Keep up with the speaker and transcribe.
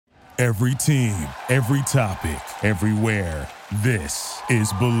Every team, every topic, everywhere. This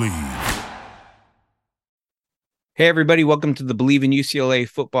is Believe. Hey, everybody. Welcome to the Believe in UCLA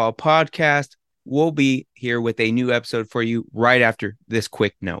Football podcast. We'll be here with a new episode for you right after this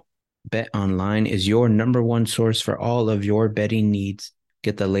quick note. Bet Online is your number one source for all of your betting needs.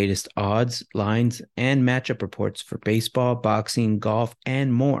 Get the latest odds, lines, and matchup reports for baseball, boxing, golf,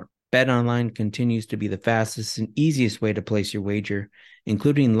 and more. Bet Online continues to be the fastest and easiest way to place your wager,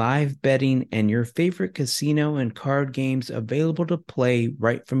 including live betting and your favorite casino and card games available to play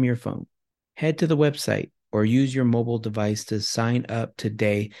right from your phone. Head to the website or use your mobile device to sign up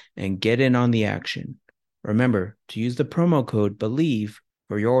today and get in on the action. Remember to use the promo code BELIEVE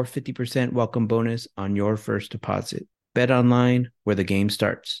for your 50% welcome bonus on your first deposit. Bet Online, where the game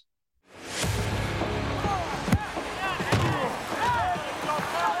starts.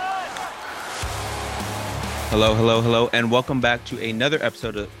 Hello, and welcome back to another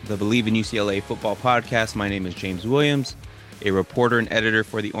episode of the Believe in UCLA Football podcast. My name is James Williams, a reporter and editor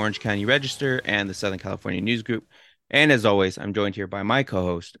for the Orange County Register and the Southern California News Group. And as always, I'm joined here by my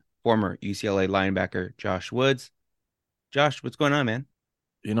co-host, former UCLA linebacker Josh Woods. Josh, what's going on, man?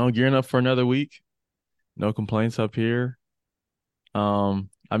 Gearing up for another week. No complaints up here.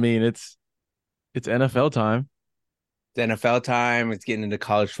 It's NFL time. It's NFL time. It's getting into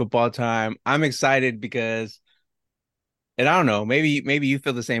college football time. I'm excited because, and I don't know, maybe you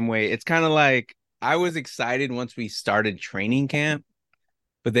feel the same way. It's kind of like I was excited once we started training camp,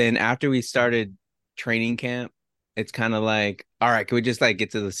 but then after we started training camp, it's kind of like, all right, can we just like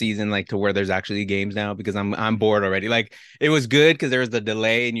get to the season, like to where there's actually games now? Because I'm bored already. Like it was good because there was the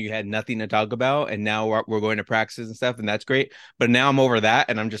delay and you had nothing to talk about, and now we're going to practices and stuff, and that's great. But now I'm over that,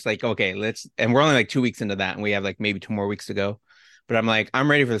 and I'm just like, okay, and we're only like 2 weeks into that, and we have like maybe 2 more weeks to go. But I'm like, I'm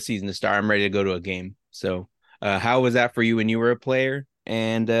ready for the season to start. I'm ready to go to a game. So, how was that for you when you were a player?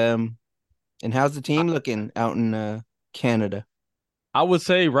 And how's the team looking out in Canada? I would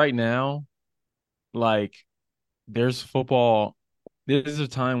say right now, like there's football. There's a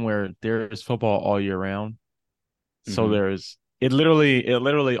time where there's football all year round. So it literally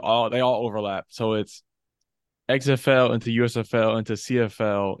they all overlap. So it's XFL into USFL into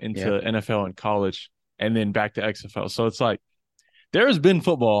CFL into NFL and college, and then back to XFL. So it's like there's been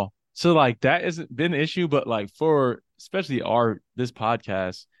football. So like that hasn't been an issue, but like for especially this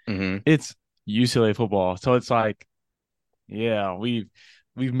podcast, it's UCLA football. So it's like, yeah, we've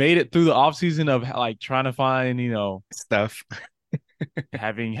made it through the offseason of like trying to find, Stuff.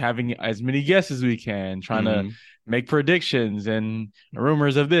 having as many guests as we can, trying to make predictions and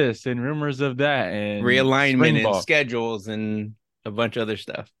rumors of this and rumors of that and realignment and schedules and a bunch of other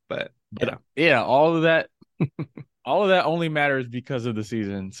stuff. But yeah, all of that only matters because of the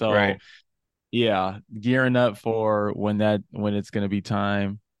season. So right. Yeah, gearing up for when it's going to be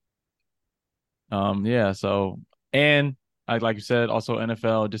time. So, and like you said, also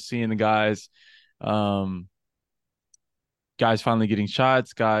NFL, just seeing the guys finally getting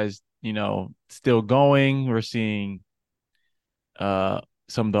shots, guys, still going. We're seeing some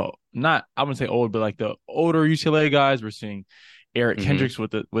of the, not, I wouldn't say old, but like the older UCLA guys. We're seeing Eric Kendricks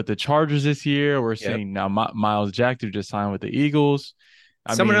with the Chargers this year. We're seeing now Miles Jack, who just signed with the Eagles.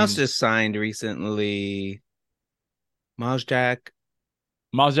 Someone else just signed recently. Miles Jack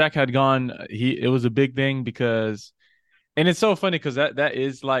had gone. It was a big thing because, and it's so funny because that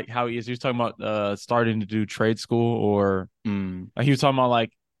is like how he is. He was talking about starting to do trade school, or like he was talking about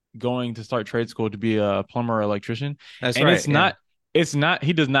like going to start trade school to be a plumber or electrician. That's and right. It's not.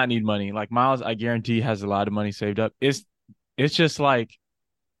 He does not need money. Like Miles, I guarantee, has a lot of money saved up. It's just like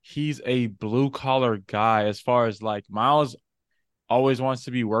he's a blue collar guy. As far as like Miles always wants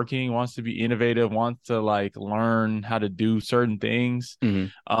to be working, wants to be innovative, wants to like learn how to do certain things.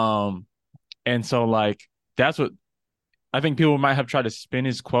 And so like that's what I think people might have tried to spin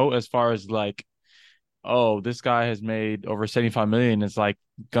his quote as far as like, oh, this guy has made over 75 million. It's like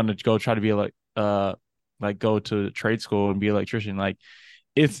gonna go try to be like go to trade school and be an electrician. Like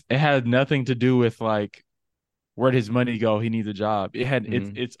it had nothing to do with like where'd his money go? He needs a job.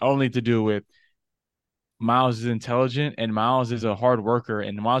 It's only to do with Miles is intelligent and Miles is a hard worker,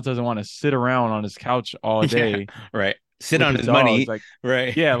 and Miles doesn't want to sit around on his couch all day. Right. Sit on his dogs. Money. Like,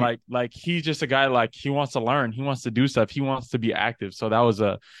 right. Yeah. Like he's just a guy, like he wants to learn. He wants to do stuff. He wants to be active. So that was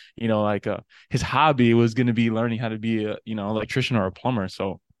his hobby was going to be learning how to be a, electrician or a plumber.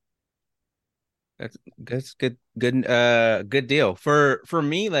 So that's good. Good deal for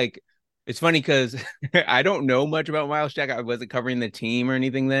me. Like, it's funny because I don't know much about Miles Jack. I wasn't covering the team or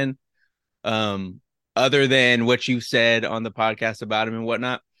anything then. Other than what you said on the podcast about him and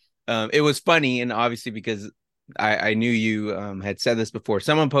whatnot. It was funny, and obviously because I knew you had said this before.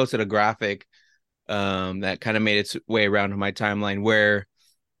 Someone posted a graphic that kind of made its way around to my timeline where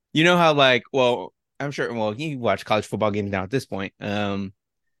you know how like, well, I'm sure, well, you watch college football games now at this point, now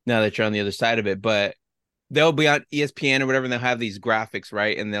that you're on the other side of it, but they'll be on ESPN or whatever, and they'll have these graphics,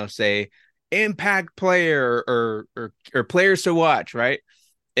 right? And they'll say impact player or players to watch, right?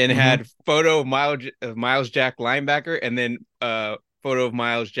 And it Mm-hmm. had photo of Miles Jack linebacker, and then photo of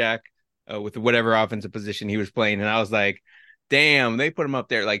Miles Jack with whatever offensive position he was playing, and I was like, damn, they put him up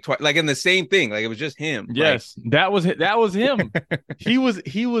there like like in the same thing, like it was just him. Like Yes, that was him. He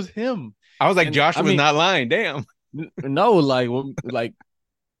was him. I was like, And I Joshua was mean, not lying. Damn. no, like when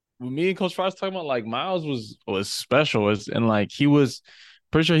me and Coach Frost talking about, like, Miles was special, and like he was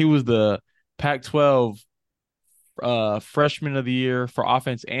pretty sure he was the Pac-12 freshman of the year for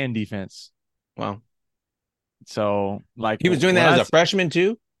offense and defense. Wow. So like He was doing when that as a freshman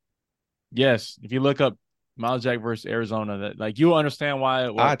too. yes, if you look up Miles Jack versus Arizona, that like you'll understand I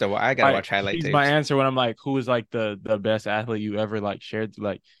gotta why watch highlight he's my tapes. answer when I'm like, who is like the best athlete you ever like shared,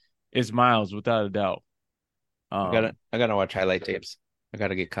 like it's Miles without a doubt. I gotta watch highlight tapes. I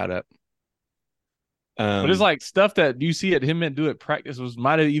gotta get caught up. But it's Um, like stuff that you see at him and do at practice was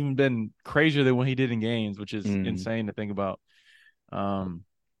might have even been crazier than what he did in games, which is mm. insane to think about. Um,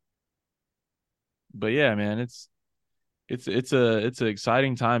 but yeah, man, it's an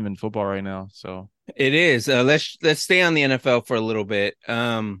exciting time in football right now. So It is. Let's stay on the NFL for a little bit.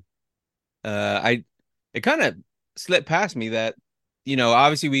 I it kind of slipped past me that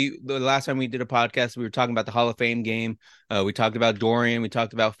obviously the last time we did a podcast we were talking about the Hall of Fame game. We talked about Dorian, we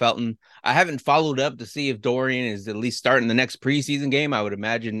talked about Felton. I haven't followed up to see if Dorian is at least starting the next preseason game. I would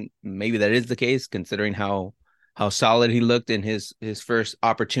imagine maybe that is the case considering how solid he looked in his first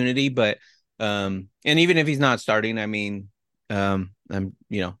opportunity. But and even if he's not starting, I mean, I'm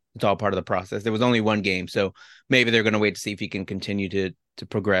it's all part of the process. There was only one game, so maybe they're going to wait to see if he can continue to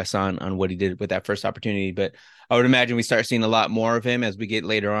progress on what he did with that first opportunity. But I would imagine we start seeing a lot more of him as we get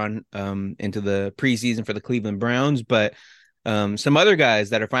later on into the preseason for the Cleveland Browns. But some other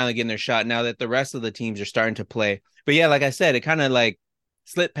guys that are finally getting their shot now that the rest of the teams are starting to play. But yeah, like I said, it kind of like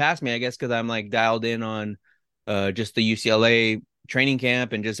slipped past me, I guess, because I'm like dialed in on just the UCLA training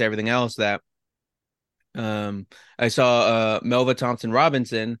camp and just everything else that I saw Melva Thompson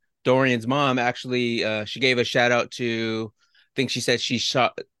Robinson, Dorian's mom, actually she gave a shout out to I think she said she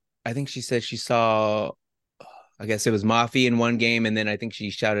saw I guess it was Mafi in one game, and then I think she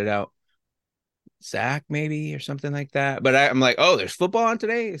shouted out Zach maybe or something like that. But I'm like, oh, there's football on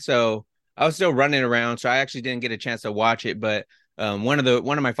today. So I was still running around, so I actually didn't get a chance to watch it. But one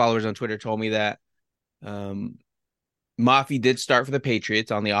of my followers on Twitter told me that um Mafi did start for the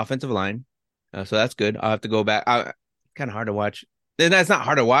Patriots on the offensive line. So that's good. I'll have to go back. Kind of hard to watch. That's not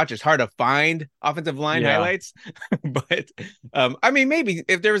hard to watch. It's hard to find offensive line yeah, highlights. But I mean, maybe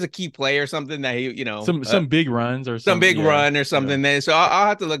if there was a key play or something that he, some big runs or some some, big yeah, run or yeah. something. There, so I'll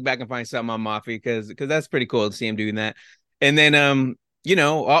have to look back and find something on Mafi because that's pretty cool to see him doing that. And then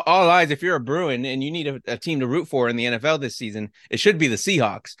all eyes, if you're a Bruin and you need a team to root for in the NFL this season, it should be the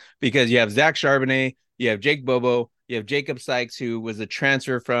Seahawks because you have Zach Charbonnet, you have Jake Bobo, you have Jacob Sykes, who was a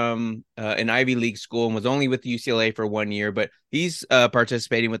transfer from an Ivy League school and was only with UCLA for 1 year, but he's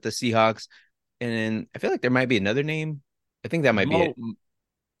participating with the Seahawks. And then I feel like there might be another name. I think that might be Mo it.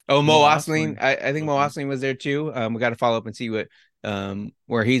 Oh, Mo Mo Osling. Osling. I think Mo Okay. Osling was there too. We got to follow up and see what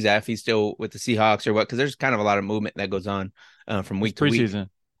where he's at. If he's still with the Seahawks or what, because there's kind of a lot of movement that goes on from It's week to week. preseason.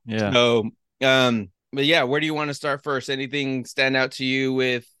 Yeah. So, but yeah, where do you want to start first? Anything stand out to you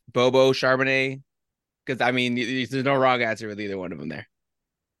with Bobo Charbonnet? Because I mean, there's no wrong answer with either one of them there.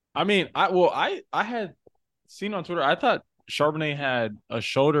 I mean, I had seen on Twitter. I thought Charbonnet had a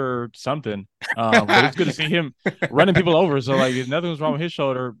shoulder something, but it's good to see him running people over. So like, nothing was wrong with his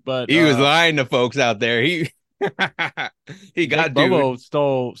shoulder. But He was lying to folks out there. He he Jake got dude. Bobo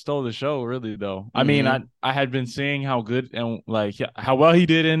stole the show, really though. I mean, Mm-hmm. I had been seeing how good and like how well he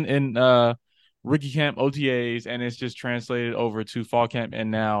did in rookie camp OTAs, and it's just translated over to fall camp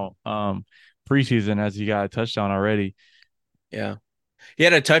and now preseason as he got a touchdown already. Yeah, he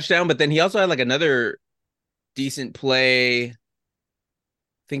had a touchdown, but then he also had like another decent play. I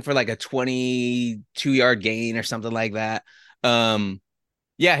think for like a 22-yard gain or something like that.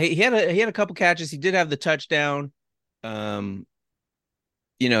 Yeah, he had a couple catches. He did have the touchdown. Um,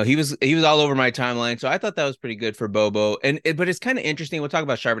 he was all over my timeline, so I thought that was pretty good for Bobo. But it's kind of interesting. We'll talk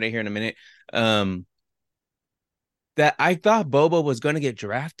about Charbonnet here in a minute. That I thought Bobo was going to get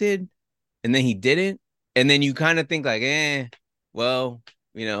drafted, and then he didn't. And then you kind of think like, well.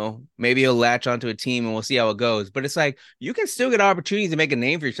 maybe he'll latch onto a team and we'll see how it goes. But it's like you can still get opportunities to make a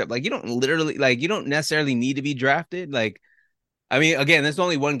name for yourself. Like you don't necessarily need to be drafted. Like, I mean, again, there's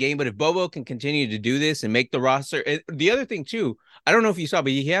only one game, but if Bobo can continue to do this and make the roster, the other thing too, I don't know if you saw,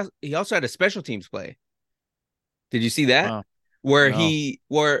 but he also had a special teams play. Did you see that? Wow. No.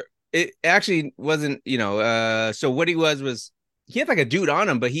 Where it actually wasn't, so what he was he had like a dude on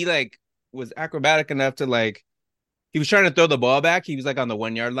him, but he like was acrobatic enough to like he was trying to throw the ball back. He was like on the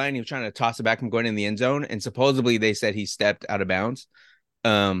 1 yard line. He was trying to toss it back from going in the end zone. And supposedly they said he stepped out of bounds.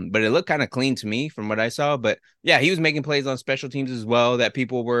 But it looked kind of clean to me from what I saw. But yeah, he was making plays on special teams as well that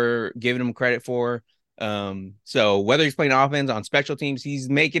people were giving him credit for. So whether he's playing offense on special teams, he's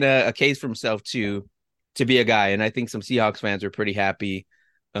making a case for himself to be a guy. And I think some Seahawks fans are pretty happy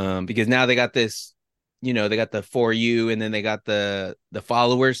because now they got this, they got the For You and then they got the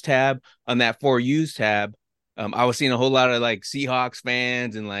followers tab. On that For Yous tab, I was seeing a whole lot of like Seahawks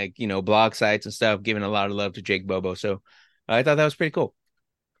fans and like, blog sites and stuff giving a lot of love to Jake Bobo. So I thought that was pretty cool.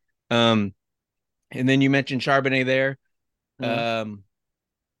 And then you mentioned Charbonnet there. Mm-hmm.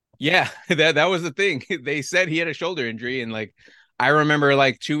 Yeah, that was the thing. They said he had a shoulder injury, and like I remember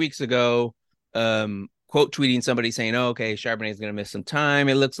like 2 weeks ago, quote tweeting somebody saying, "Oh, okay, Charbonnet is gonna miss some time.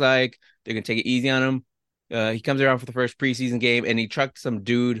 It looks like they're gonna take it easy on him." He comes around for the first preseason game, and he trucked some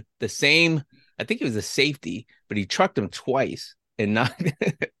dude the same. I think it was a safety, but he trucked him twice and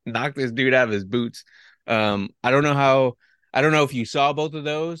knocked this dude out of his boots. I don't know how. I don't know if you saw both of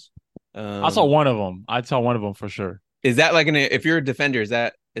those. I saw one of them. I saw one of them for sure. Is that like if you're a defender, is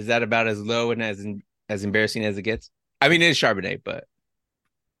that about as low and as embarrassing as it gets? I mean, it is Charbonnet, but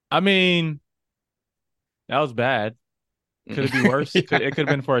I mean, that was bad. Could it be worse? yeah, It could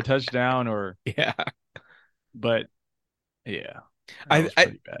have been for a touchdown yeah. but yeah, that I, was I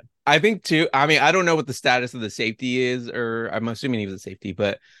pretty bad. I think too. I mean, I don't know what the status of the safety is, or I'm assuming he was a safety,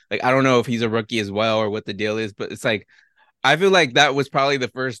 but like I don't know if he's a rookie as well or what the deal is. But it's like I feel like that was probably the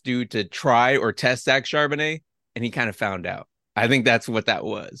first dude to try or test Zach Charbonnet, and he kind of found out. I think that's what that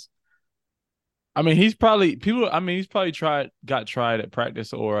was. I mean, he's probably got tried at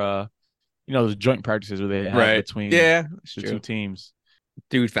practice or the joint practices where they have Right. between Yeah, that's the two true. teams.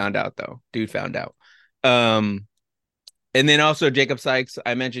 Dude found out though. Dude found out. Um, and then also Jacob Sykes,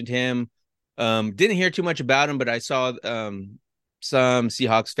 I mentioned him. Didn't hear too much about him, but I saw some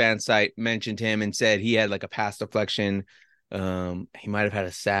Seahawks fan site mentioned him and said he had like a pass deflection. He might have had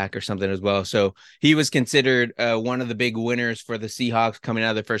a sack or something as well. So he was considered one of the big winners for the Seahawks coming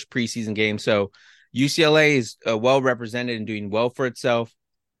out of the first preseason game. So UCLA is well represented and doing well for itself.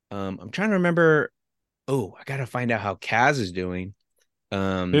 I'm trying to remember. Oh, I gotta find out how Kaz is doing.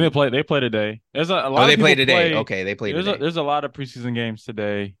 I think they play today. There's a Oh, lot of they play people today. play. Okay, they play today. There's a lot of preseason games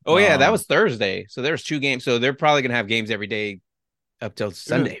today. Oh yeah, that was Thursday. So there was 2 games. So they're probably gonna have games every day up till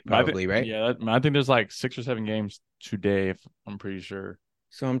Sunday, probably, right? I think there's like 6 or 7 games today. If I'm pretty sure.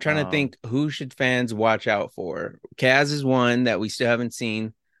 So I'm trying to Um, think who should fans watch out for. Kaz is one that we still haven't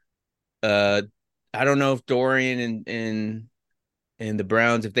seen. Uh, I don't know if Dorian and the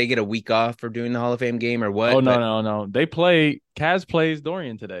Browns if they get a week off for doing the Hall of Fame game or oh what, no but no no! They play. Kaz plays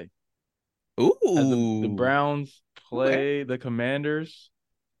Dorian today. As the ooh, Browns okay. play the Commanders,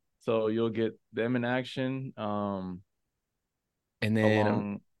 so you'll get them in action. And then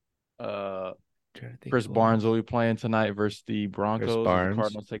I'm Along trying to think Chris who else. Barnes will be playing tonight versus the Chris Broncos as the Barnes.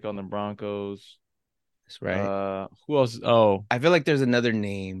 Cardinals take on the Broncos. That's right. Who else? Oh, I feel like there's another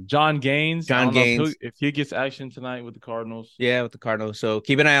name. John Gaines. I John don't know Gaines. if he gets action tonight with the Cardinals. Yeah, with the Cardinals. So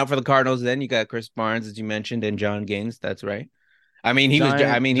keep an eye out for the Cardinals. Then you got Chris Barnes, as you mentioned, and John Gaines. That's right. I mean, he was.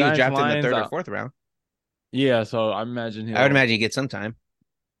 I mean, he was Giants drafted in the Lions. third or fourth round. Yeah, so I imagine I would he'll. imagine he gets some time.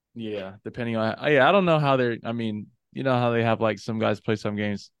 Yeah, depending on. Yeah, I don't know how they're. I mean, you know how they have like some guys play some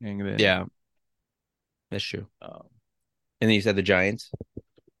games and then Yeah, that's true. um, And then you said the Giants.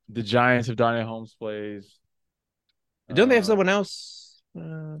 the Giants if Darnell Holmes plays. Don't they have Uh, someone else?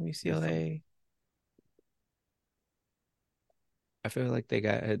 there's some. UCLA. I feel like they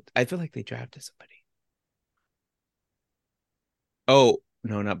got. I feel like they drafted somebody. Oh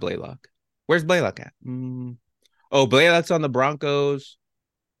no, not Blaylock. Where's Blaylock at? Oh, Blaylock's on the Broncos.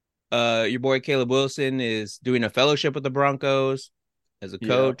 Your boy Caleb Wilson is doing a fellowship with the Broncos as a Yeah,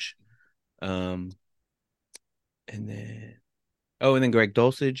 coach. Um, and then and then Greg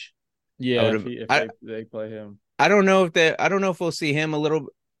Dulcich. I yeah. would have. If they play him. I don't know if that. I don't know if we'll see him a little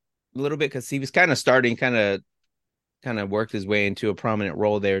bit because he was kind of starting, kind of worked his way into a prominent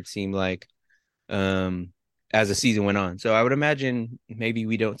role there. It seemed like, as the season went on. So I would imagine maybe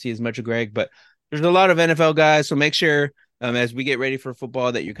we don't see as much of Greg, but there's a lot of NFL guys. So make sure, as we get ready for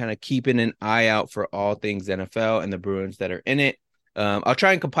football, that you're kind of keeping an eye out for all things NFL and the Bruins that are in it. I'll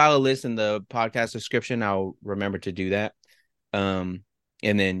try and compile a list in the podcast description. I'll remember to do that. And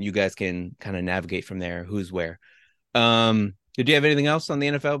then you guys can kind of navigate from there. Who's where? Did you have anything else on the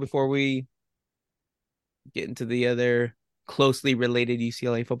NFL before we get into the other closely related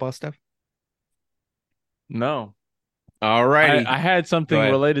UCLA football stuff? No. All righty. I had something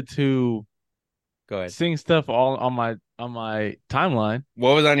related to Go ahead. seeing stuff all on my timeline.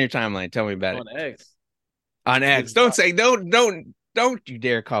 What was on your timeline? Tell me about on it. X. On X. Don't you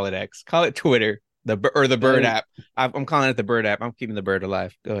dare call it X. Call it Twitter. The Bird app. I'm calling it the Bird app. I'm keeping the bird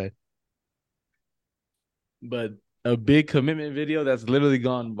alive. Go ahead. But a big commitment video that's literally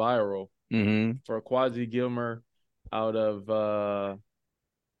gone viral for Kwazi Gilmer out of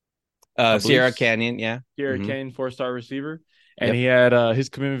Sierra Canyon, yeah. Sierra Canyon 4-star receiver. And he had his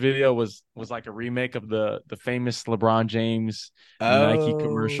commitment video was like a remake of the famous LeBron James Nike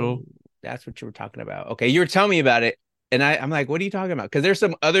commercial. That's what you were talking about. Okay, you were telling me about it, and I'm like, what are you talking about? Because there's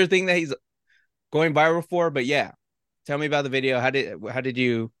some other thing that he's going viral for, but yeah. Tell me about the video. How did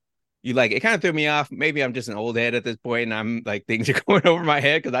you like it? Kind of threw me off. Maybe I'm just an old head at this point, and I'm like things are going over my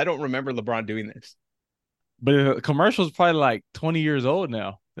head because I don't remember LeBron doing this. But the commercial is probably like 20 years old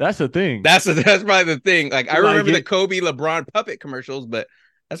now. That's the thing. That's probably the thing. Like I remember the Kobe LeBron puppet commercials, but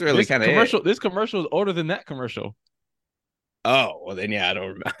that's really kind of commercial. This commercial is older than that commercial. Oh well, then yeah, I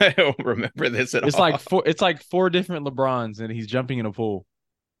don't remember this at all. It's like 4 different LeBrons, and he's jumping in a pool.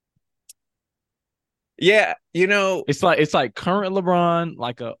 Yeah, it's like current LeBron,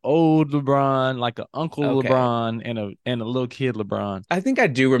 like a old LeBron, like an uncle LeBron, and a little kid LeBron. I think I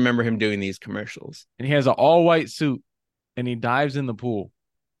do remember him doing these commercials. And he has an all white suit, and he dives in the pool,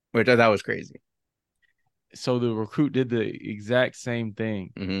 which I thought was crazy. So the recruit did the exact same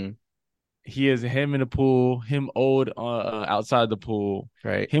thing. Mm-hmm. He is him in the pool, him old outside the pool,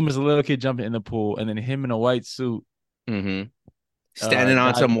 right? Him as a little kid jumping in the pool, and then him in a white suit, standing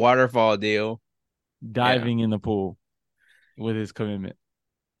on some waterfall deal. Diving in the pool with his commitment.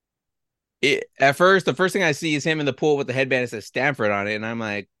 At first, the first thing I see is him in the pool with the headband that says Stanford on it, and I'm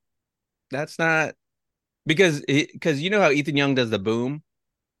like, that's not because you know how Ethan Young does the boom.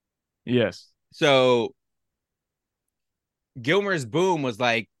 Yes. So Gilmer's boom was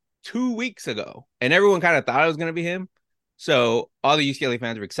like 2 weeks ago, and everyone kind of thought it was going to be him. So all the UCLA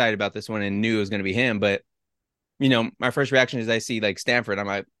fans were excited about this one and knew it was going to be him. But my first reaction is I see like Stanford. I'm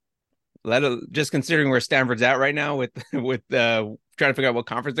like, just considering where Stanford's at right now with trying to figure out what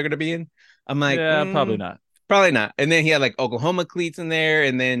conference they're going to be in. I'm like, probably not. And then he had like Oklahoma cleats in there.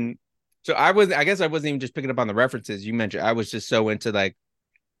 And then, so I guess I wasn't even just picking up on the references you mentioned. I was just so into like,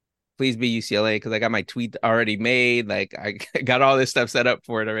 please be UCLA. Cause I got my tweet already made. Like I got all this stuff set up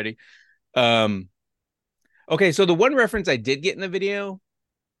for it already. Okay. So the one reference I did get in the video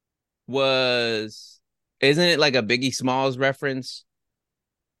isn't it like a Biggie Smalls reference?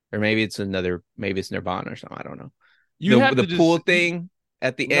 Or maybe it's Nirvana or something. I don't know. The pool thing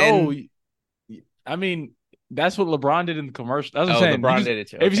at the end. I mean, that's what LeBron did in the commercial. That's what I'm saying. LeBron did it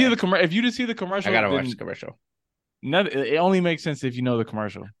too. If you didn't see the commercial, I gotta watch the commercial. It only makes sense if you know the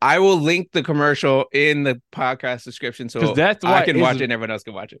commercial. I will link the commercial in the podcast description so I can watch it and everyone else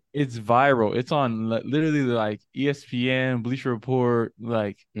can watch it. It's viral. It's on literally like ESPN, Bleacher Report.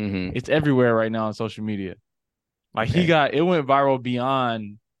 Like it's everywhere right now on social media. Like it went viral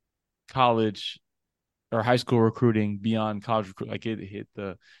beyond college or high school recruiting, beyond college recruiting. Like it hit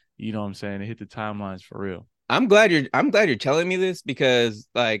the, you know what I'm saying? It hit the timelines for real. I'm glad you're telling me this because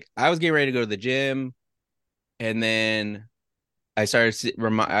like I was getting ready to go to the gym and then I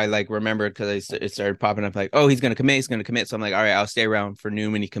remembered because it started popping up like, oh, he's going to commit. So I'm like, all right, I'll stay around for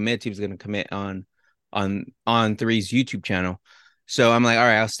noon when he commits. He was going to commit on 3's YouTube channel. So I'm like, all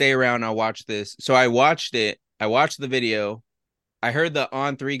right, I'll stay around. I'll watch this. So I watched it. I watched the video. I heard the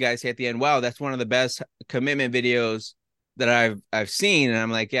On 3 guys say at the end, wow, that's one of the best commitment videos that I've seen. And I'm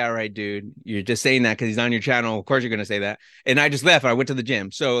like, yeah, right, dude. You're just saying that because he's on your channel. Of course you're going to say that. And I just left. I went to the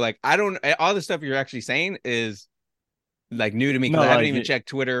gym. So like, all the stuff you're actually saying is like new to me because I haven't even checked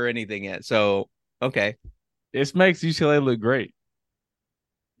Twitter or anything yet. So, okay. This makes UCLA look great.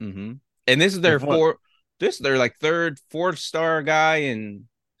 And this is their like third, 4-star guy in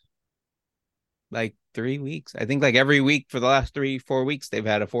like 3 weeks. I think like every week for the last 3-4 weeks, they've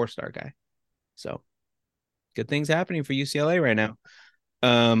had a 4-star guy. So good things happening for UCLA right now.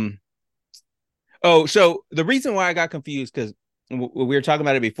 So the reason why I got confused, because we were talking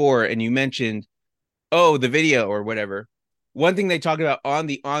about it before and you mentioned, the video or whatever. One thing they talked about on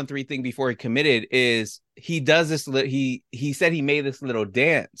the On 3 thing before he committed is he does this. He said he made this little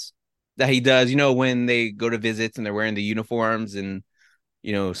dance that he does, when they go to visits and they're wearing the uniforms and,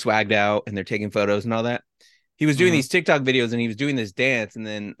 swagged out and they're taking photos and all that. he was doing these TikTok videos and he was doing this dance, and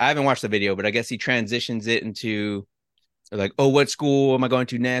then I haven't watched the video, but I guess he transitions it into like, oh, what school am I going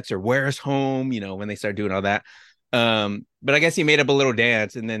to next, or where's home? When they start doing all that. But I guess he made up a little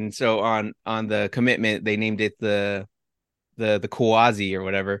dance, and then so on the commitment they named it the Kwazi or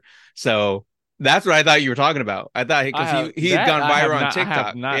whatever. So that's what I thought you were talking about. I thought because he had gone viral on TikTok. I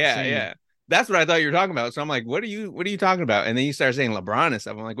have not seen. Yeah. That's what I thought you were talking about. So I'm like, what are you talking about? And then you start saying LeBron and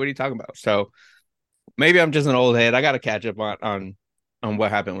stuff. I'm like, what are you talking about? So maybe I'm just an old head. I got to catch up on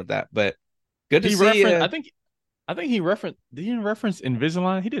what happened with that. But good to see. I think he referenced. Did he reference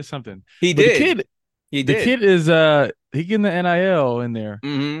Invisalign? He did something. He but did. The kid is he getting the NIL in there.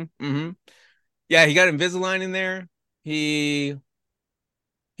 Yeah, he got Invisalign in there. He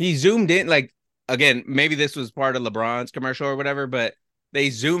zoomed in, like, again, maybe this was part of LeBron's commercial or whatever, but they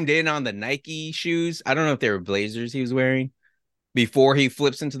zoomed in on the Nike shoes. I don't know if they were Blazers he was wearing before he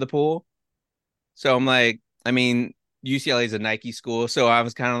flips into the pool. So I'm like, I mean, UCLA is a Nike school, so I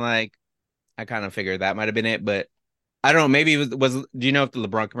was kind of like, I kind of figured that might have been it, but I don't know. Maybe it was. Do you know if the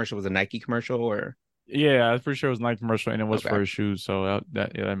LeBron commercial was a Nike commercial or? Yeah, I'm pretty sure it was a Nike commercial, and it was for his shoes. So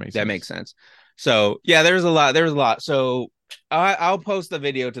that makes sense. That makes sense. So yeah, there was a lot. So I'll post the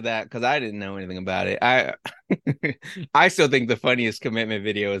video to that because I didn't know anything about it. I still think the funniest commitment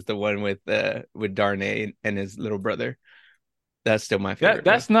video is the one with Darnay and his little brother. That's still my favorite.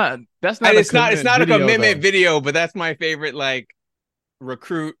 That's not. It's not a commitment video, but that's my favorite, like,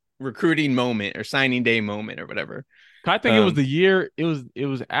 recruiting moment or signing day moment or whatever. I think it was the year. It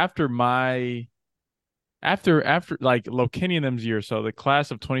was after like Lokenny and them's year, so the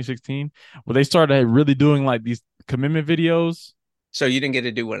class of 2016, where they started really doing like these commitment videos. So you didn't get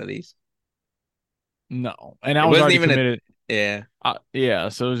to do one of these? No, and I was already committed. Yeah.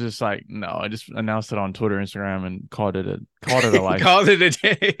 So it was just like, no, I just announced it on Twitter, Instagram, and called it a life. Called it a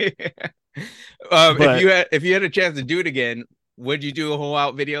day. If you had a chance to do it again, would you do a whole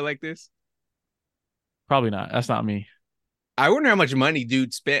out video like this? Probably not. That's not me. I wonder how much money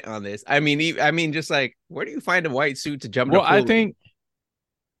dude spent on this. I mean, just like, where do you find a white suit to jump? Well, I think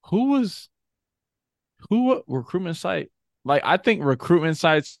who recruitment site? Like, I think recruitment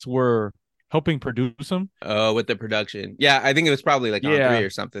sites were helping produce them. Oh, with the production. Yeah, I think it was probably like On3 or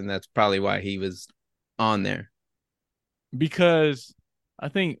something. That's probably why he was on there. Because I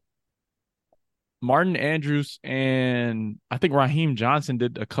think Martin Andrews and I think Raheem Johnson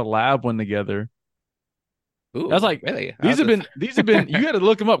did a collab one together. Ooh, that's like, really? These have been you got to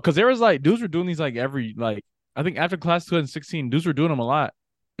look them up, because there was like dudes were doing these like every, like, I think after class 2016 dudes were doing them a lot.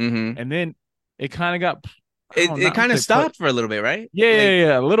 And then it kind of got it kind of stopped for a little bit, right?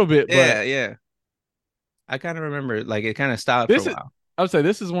 Yeah, a little bit. Yeah. I kind of remember, like, it kind of stopped for a while. I would say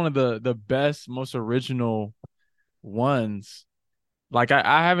this is one of the best, most original ones. Like,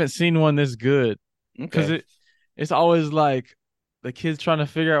 I haven't seen one this good, because it's always like the kids trying to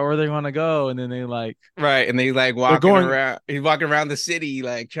figure out where they're going to go, and then they like and they like around. He's walking around the city,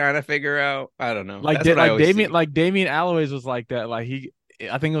 like trying to figure out. I don't know. Like Damian Alloways was like that. Like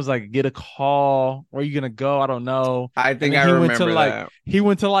I think it was like, get a call. Where are you gonna go? I don't know. I think I remember that. He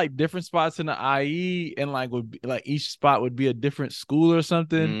went to like different spots in the IE, and like would be, like each spot would be a different school or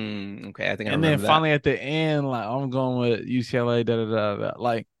something. Okay, I think. And then finally at the end, like, I'm going with UCLA.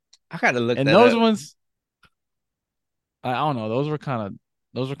 Like, I gotta look. And those ones, I don't know. Those were kind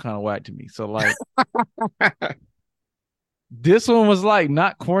of whack to me. So like, this one was like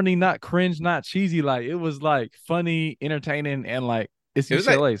not corny, not cringe, not cheesy. Like, it was like funny, entertaining, and like, it's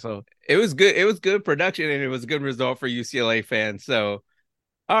UCLA. So it was good. It was good production, and it was a good result for UCLA fans. So,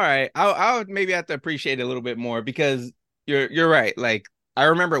 all right, I'll maybe have to appreciate it a little bit more, because you're right. Like, I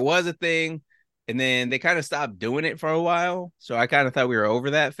remember it was a thing, and then they kind of stopped doing it for a while. So I kind of thought we were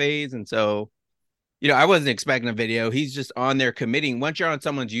over that phase, and so, I wasn't expecting a video. He's just on there committing. Once you're on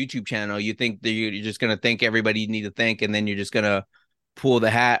someone's YouTube channel, you think that you're just gonna thank everybody you need to thank, and then you're just gonna pull the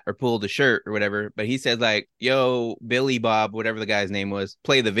hat or pull the shirt or whatever. But he said, like, yo, Billy Bob, whatever the guy's name was,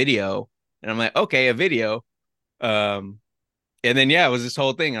 play the video. And I'm like, okay, a video. And then, it was this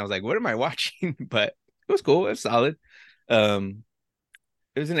whole thing. I was like, what am I watching? But it was cool. It was solid. It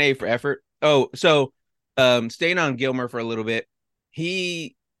was an A for effort. Oh, so staying on Gilmer for a little bit.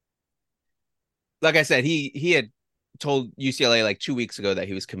 He, like I said, he had told UCLA like 2 weeks ago that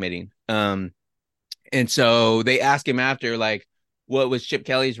he was committing. And so they asked him after, like, what was Chip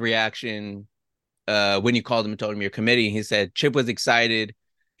Kelly's reaction when you called him and told him you're committing? He said Chip was excited.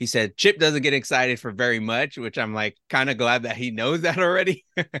 He said Chip doesn't get excited for very much, which I'm like kind of glad that he knows that already,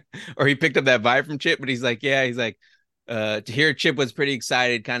 or he picked up that vibe from Chip. But he's like, to hear Chip was pretty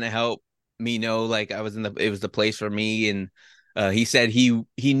excited kind of helped me know, like, it was the place for me. And He said he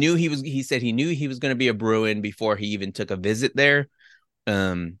knew he was going to be a Bruin before he even took a visit there.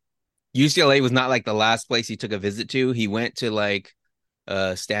 UCLA was not like the last place he took a visit to. He went to like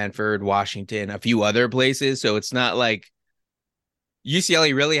Stanford, Washington, a few other places. So it's not like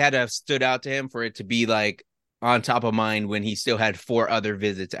UCLA really had to have stood out to him for it to be like on top of mind when he still had 4 other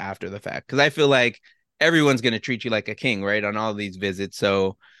visits after the fact. Because I feel like everyone's going to treat you like a king, right, on all these visits.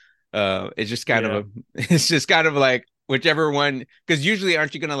 So it's just kind of like whichever one, because usually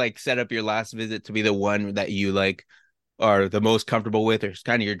aren't you going to like set up your last visit to be the one that you like are the most comfortable with, or it's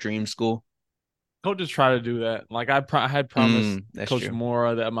kind of your dream school? Coaches try to do that. Like I had promised Coach true.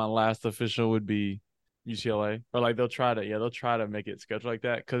 Mora that my last official would be UCLA, or like they'll try to make it scheduled like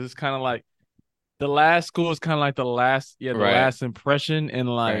that, because it's kind of like the last school is kind of like the last impression, and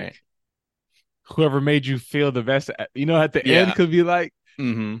like Right. whoever made you feel the best, at the Yeah. end could be like,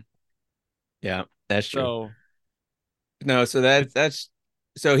 Yeah, that's true. so No, so that's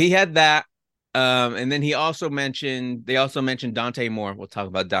so he had that. And then they also mentioned Dante Moore. We'll talk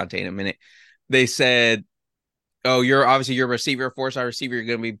about Dante in a minute. They said, "Oh, you're a receiver, 4-star receiver. You're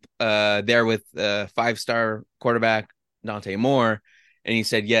going to be there with 5-star quarterback Dante Moore." And he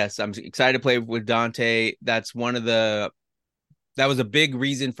said, "Yes, I'm excited to play with Dante. That was a big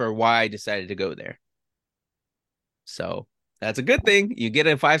reason for why I decided to go there." So that's a good thing. You get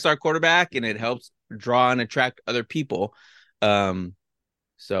a 5-star quarterback, and it helps draw and attract other people.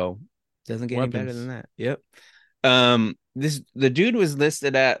 So it doesn't get any better than that. Yep. The dude was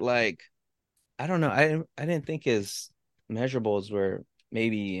listed at like, I don't know. I didn't think his measurables were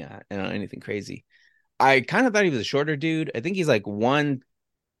maybe anything crazy. I kind of thought he was a shorter dude. I think he's like one.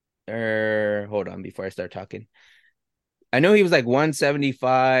 Hold on before I start talking. I know he was like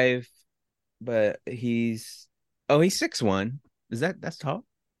 175, but he's 6'1". That's tall?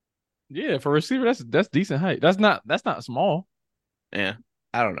 Yeah, for a receiver, that's decent height. That's not small. Yeah,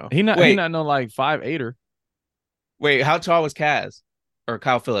 I don't know. He not no like 5'8". Wait, how tall was Kaz or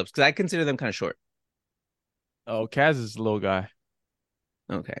Kyle Phillips? Because I consider them kind of short. Oh, Kaz is a little guy.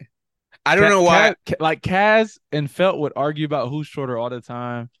 Okay. I don't know why. Like Kaz and Felt would argue about who's shorter all the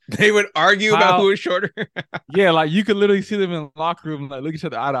time. They would argue about who is shorter. Yeah, like you could literally see them in the locker room, like look each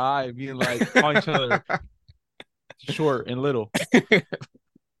other eye to eye, and being like calling each other short and little.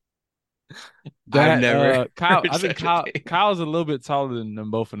 I've never Kyle. I think Kyle's a little bit taller than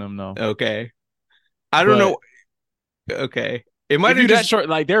both of them, though. Okay. I don't know. Okay. It might have just short.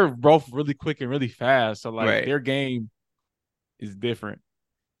 Like they're both really quick and really fast, so like their game is different.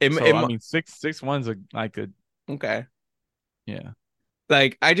 I mean, 6'1's okay. Yeah.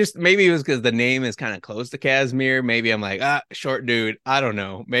 Like maybe it was because the name is kind of close to Casimir. Maybe I'm like, short dude. I don't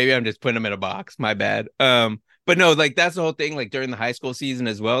know. Maybe I'm just putting him in a box. My bad. But no, like that's the whole thing. Like during the high school season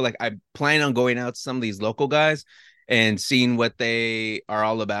as well. Like I plan on going out to some of these local guys and seeing what they are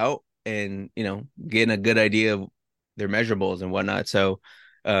all about, and getting a good idea of their measurables and whatnot. So,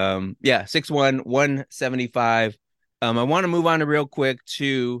 6'1", 175. I want to move on to real quick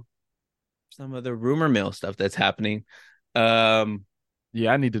to some of the rumor mill stuff that's happening. Yeah,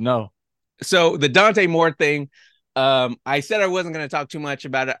 I need to know. So the Dante Moore thing, I said I wasn't going to talk too much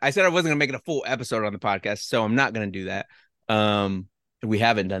about it. I said I wasn't going to make it a full episode on the podcast, so I'm not going to do that. We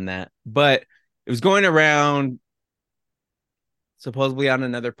haven't done that, but it was going around supposedly on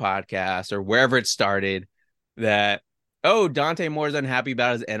another podcast or wherever it started that, Dante Moore's unhappy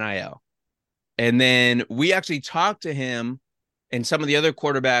about his NIL. And then we actually talked to him and some of the other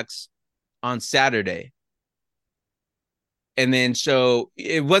quarterbacks on Saturday. And then so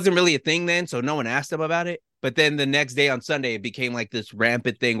it wasn't really a thing then, so no one asked him about it. But then the next day on Sunday, it became like this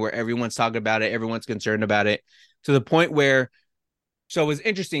rampant thing where everyone's talking about it, everyone's concerned about it, to the point where, so it was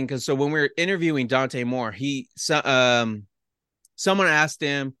interesting because when we were interviewing Dante Moore, someone asked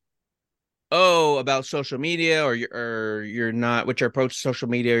him, about social media, or you're not, what's your approach to social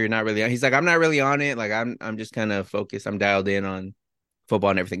media, or you're not really on. He's like, I'm not really on it. Like I'm just kind of focused. I'm dialed in on football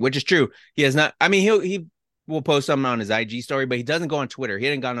and everything, which is true. He has not. I mean, he will post something on his IG story, but he doesn't go on Twitter. He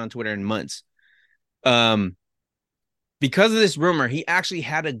hadn't gotten on Twitter in months. Because of this rumor, he actually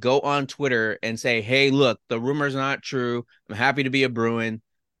had to go on Twitter and say, "Hey, look, the rumor's not true. I'm happy to be a Bruin.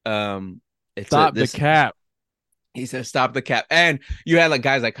 Stop the cap." He said, "Stop the cap." And you had like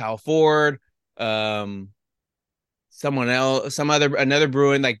guys like Kyle Ford, someone else, another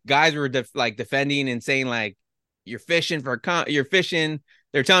Bruin, like guys were defending and saying like, you're fishing.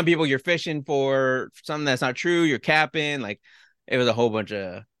 They're telling people you're fishing for something that's not true. You're capping. Like it was a whole bunch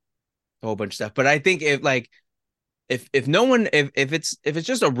of stuff. But I think if it's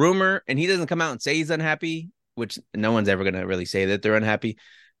just a rumor and he doesn't come out and say he's unhappy, which no one's ever gonna really say that they're unhappy,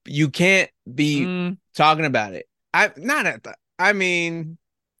 you can't be talking about it. I mean,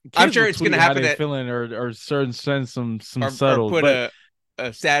 I'm Kids sure will it's going tweet to how happen they at feeling or certain send some or subtles, put but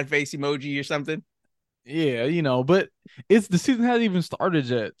a sad face emoji or something. yeah, but it's the season hasn't even started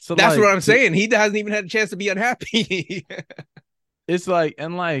yet. So That's what like I'm saying. He hasn't even had a chance to be unhappy. it's like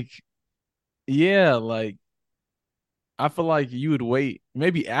and like yeah, like I feel like you would wait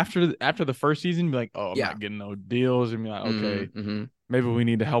maybe after the first season, be like, oh, I'm Yeah. not getting no deals, and be like, okay, Mm-hmm. maybe we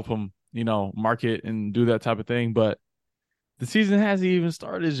need to help him, market and do that type of thing. But the season hasn't even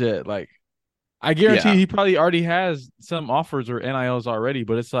started yet. Like I guarantee Yeah. he probably already has some offers or NILs already,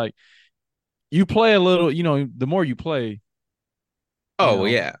 but it's like you play a little, the more you play, you Oh, know,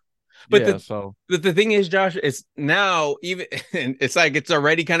 yeah. But yeah. So the thing is, Josh, it's now even it's like it's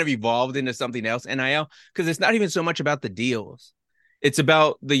already kind of evolved into something else, NIL, because it's not even so much about the deals. It's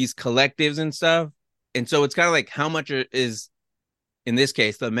about these collectives and stuff. And so it's kind of like how much is in this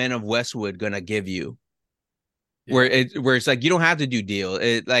case the men of Westwood gonna give you? Where yeah, it's like you don't have to do deal.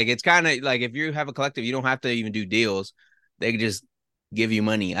 It's kind of like if you have a collective, you don't have to even do deals. They can just give you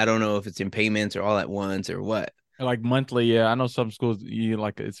money. I don't know if it's in payments or all at once or what. like monthly. Yeah, I know some schools you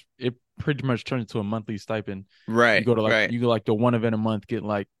like it pretty much turns into a monthly stipend. Right, right. You go like the one event a month, get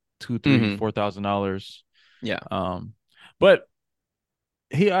like two, three, Mm-hmm. $4,000. Yeah. But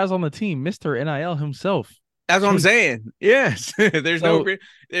he has on the team, Mr. NIL himself, That's what I'm Chase. saying. Yes. So There's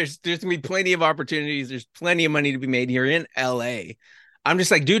gonna be plenty of opportunities. There's plenty of money to be made here in LA. I'm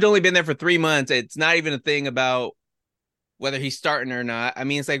just like, dude, only been there for 3 months. It's not even a thing about whether he's starting or not. I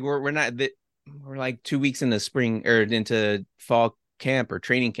mean, it's like we're not we're like 2 weeks into spring or into fall camp or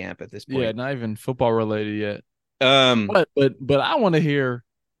training camp at this yeah, point. not even football related yet. Um But I want to hear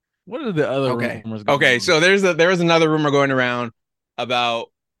what are the other okay. rumors going Okay, on? so there was another rumor going around about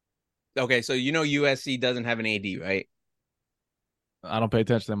okay, so USC doesn't have an AD, right? I don't pay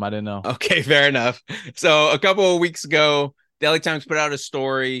attention to them. I didn't know. Okay, fair enough. So a couple of weeks ago, the LA Times put out a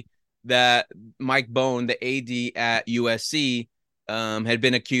story that Mike Bone, the AD at USC, had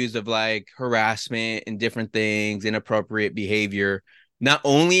been accused of like harassment and different things, inappropriate behavior, not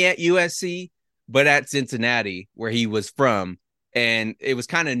only at USC, but at Cincinnati, where he was from. And it was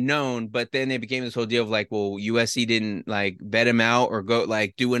kind of known, but then it became this whole deal of like, well, USC didn't like vet him out or go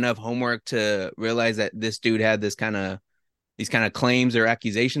like do enough homework to realize that this dude had these kind of claims or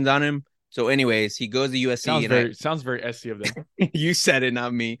accusations on him. So, anyways, he goes to USC, and Sounds very SC of them. you said it,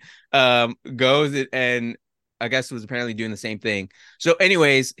 not me. Goes and I guess was apparently doing the same thing. So,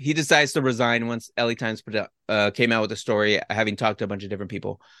 anyways, he decides to resign once LA Times came out with a story, having talked to a bunch of different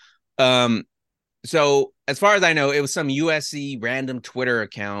people. So as far as I know, it was some USC random Twitter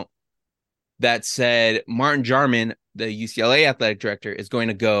account that said Martin Jarman, the UCLA athletic director, is going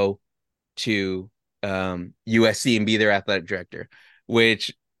to go to USC and be their athletic director,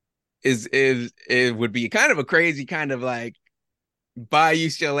 which is it would be kind of a crazy kind of like by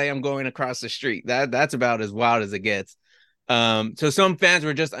UCLA, I'm going across the street. That's about as wild as it gets. So some fans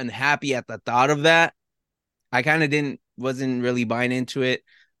were just unhappy at the thought of that. I kind of wasn't really buying into it.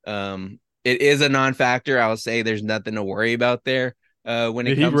 It is a non-factor. I'll say there's nothing to worry about there. When it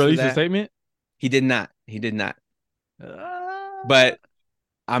Did he comes to release a that, statement? he did not. He did not. Uh, But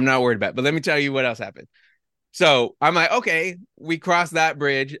I'm not worried about it. But let me tell you what else happened. So I'm like, okay, we crossed that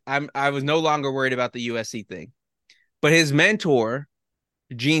bridge. I was no longer worried about the USC thing. But his mentor,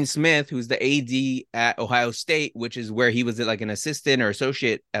 Gene Smith, who's the AD at Ohio State, which is where he was like an assistant or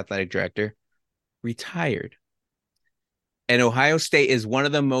associate athletic director, retired. And Ohio State is one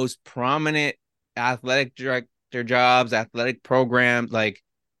of the most prominent athletic director jobs, athletic programs. Like,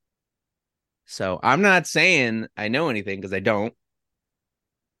 so I'm not saying I know anything because I don't,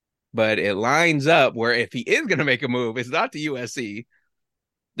 but it lines up where if he is going to make a move, it's not to USC.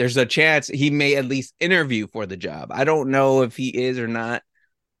 There's a chance he may at least interview for the job. I don't know if he is or not.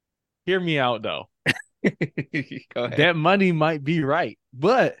 Hear me out though. Go ahead. That money might be right,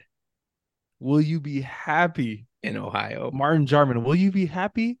 but will you be happy? In Ohio. Martin Jarman, will you be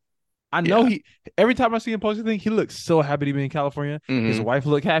happy? I know Yeah. every time I see him post anything, he looks so happy to be in California. Mm-hmm. His wife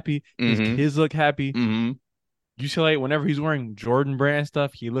look happy. His Mm-hmm. kids look happy. Mm-hmm. UCLA, whenever he's wearing Jordan brand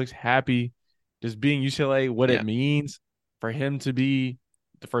stuff, he looks happy. Just being UCLA, what it means for him to be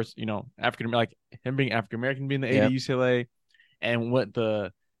the first, African, like him being African American, being the AD at UCLA, and what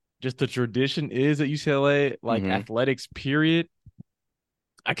the tradition is at UCLA, like athletics, period.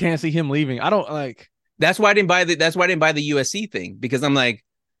 I can't see him leaving. I don't like. That's why I didn't buy the USC thing, because I'm like,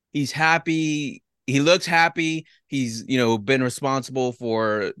 he's happy. He looks happy. He's, been responsible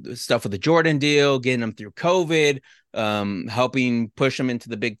for stuff with the Jordan deal, getting him through COVID, helping push him into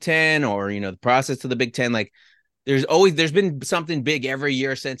the Big Ten or, the process to the Big Ten. Like there's been something big every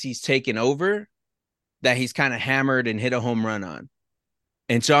year since he's taken over. that he's kind of hammered and hit a home run on.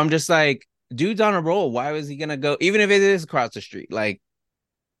 And so I'm just like, dude's on a roll. Why was he going to go? Even if it is across the street. Like,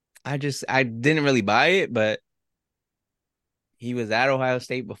 I didn't really buy it, but he was at Ohio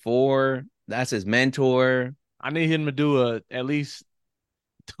State before. That's his mentor. I need him to do at least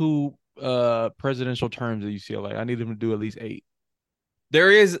 2 presidential terms at UCLA. I need him to do at least 8. There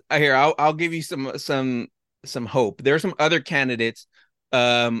is here. I'll give you some hope. There are some other candidates.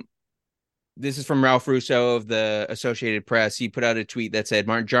 This is from Ralph Russo of the Associated Press. He put out a tweet that said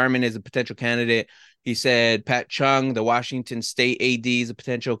Martin Jarman is a potential candidate. He said Pat Chung, the Washington State AD, is a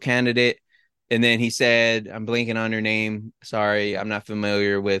potential candidate. And then he said, I'm blanking on her name. Sorry, I'm not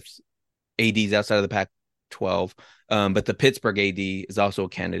familiar with ADs outside of the Pac-12. But the Pittsburgh AD is also a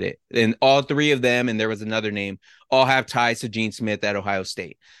candidate. And all 3 of them, and there was another name, all have ties to Gene Smith at Ohio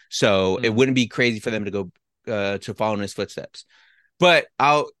State. So it wouldn't be crazy for them to go to follow in his footsteps. But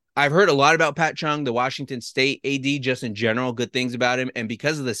I've heard a lot about Pat Chung, the Washington State AD, just in general, good things about him. And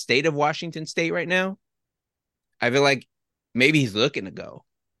because of the state of Washington State right now, I feel like maybe he's looking to go.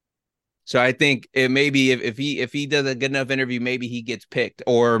 So I think it maybe if he does a good enough interview, maybe he gets picked,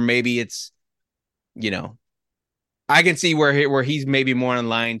 or maybe it's, I can see where he's maybe more in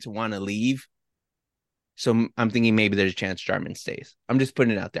line to want to leave. So I'm thinking maybe there's a chance Jarman stays. I'm just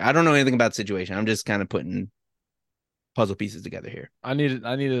putting it out there. I don't know anything about the situation. I'm just kind of putting puzzle pieces together here. I need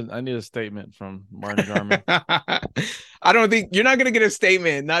a statement from Martin Jarman. I don't think you're not gonna get a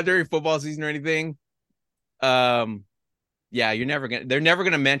statement, not during football season or anything. Yeah, they're never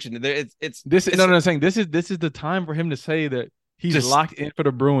gonna mention it. I'm saying this is the time for him to say that he's locked in for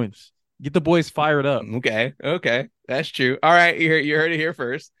the Bruins. Get the boys fired up. Okay, that's true. All right, you heard it here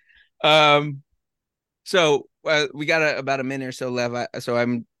first. So we got about a minute or so left.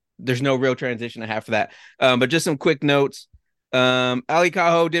 There's no real transition I have for that. But just some quick notes. Ali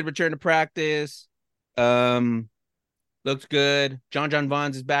Cajo did return to practice. Looks good. John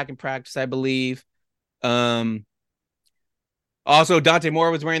Vaughns is back in practice, I believe. Also, Dante Moore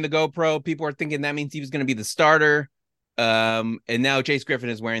was wearing the GoPro. People are thinking that means he was going to be the starter. And now Chase Griffin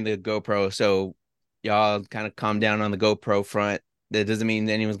is wearing the GoPro. So y'all kind of calm down on the GoPro front. That doesn't mean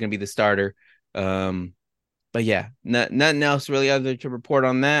anyone's going to be the starter. But yeah, nothing else really other to report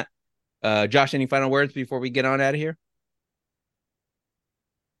on that. Josh, any final words before we get on out of here?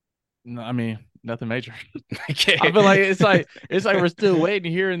 No, I mean, nothing major. Okay. I feel like it's like we're still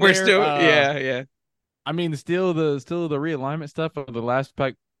waiting here and we're there. Still, yeah. I mean, still the realignment stuff of the last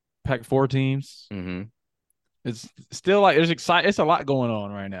Pac-4 teams. Mm-hmm. It's still like it's a lot going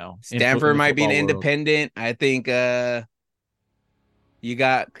on right now. Stanford might be an independent. I think you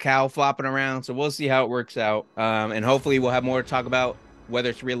got Cal flopping around, so we'll see how it works out. And hopefully we'll have more to talk about,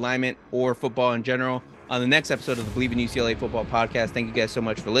 whether it's realignment or football in general, on the next episode of the Believe in UCLA Football Podcast. Thank you guys so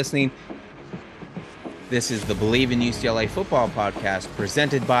much for listening. This is the Believe in UCLA Football Podcast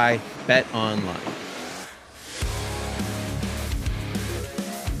presented by Bet Online.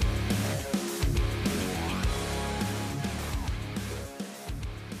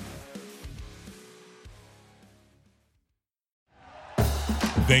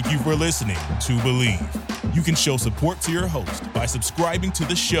 Thank you for listening to Believe. You can show support to your host by subscribing to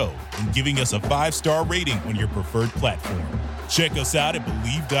the show and giving us a 5-star rating on your preferred platform. Check us out at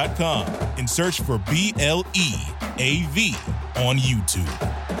Believe.com and search for BLEAV on YouTube.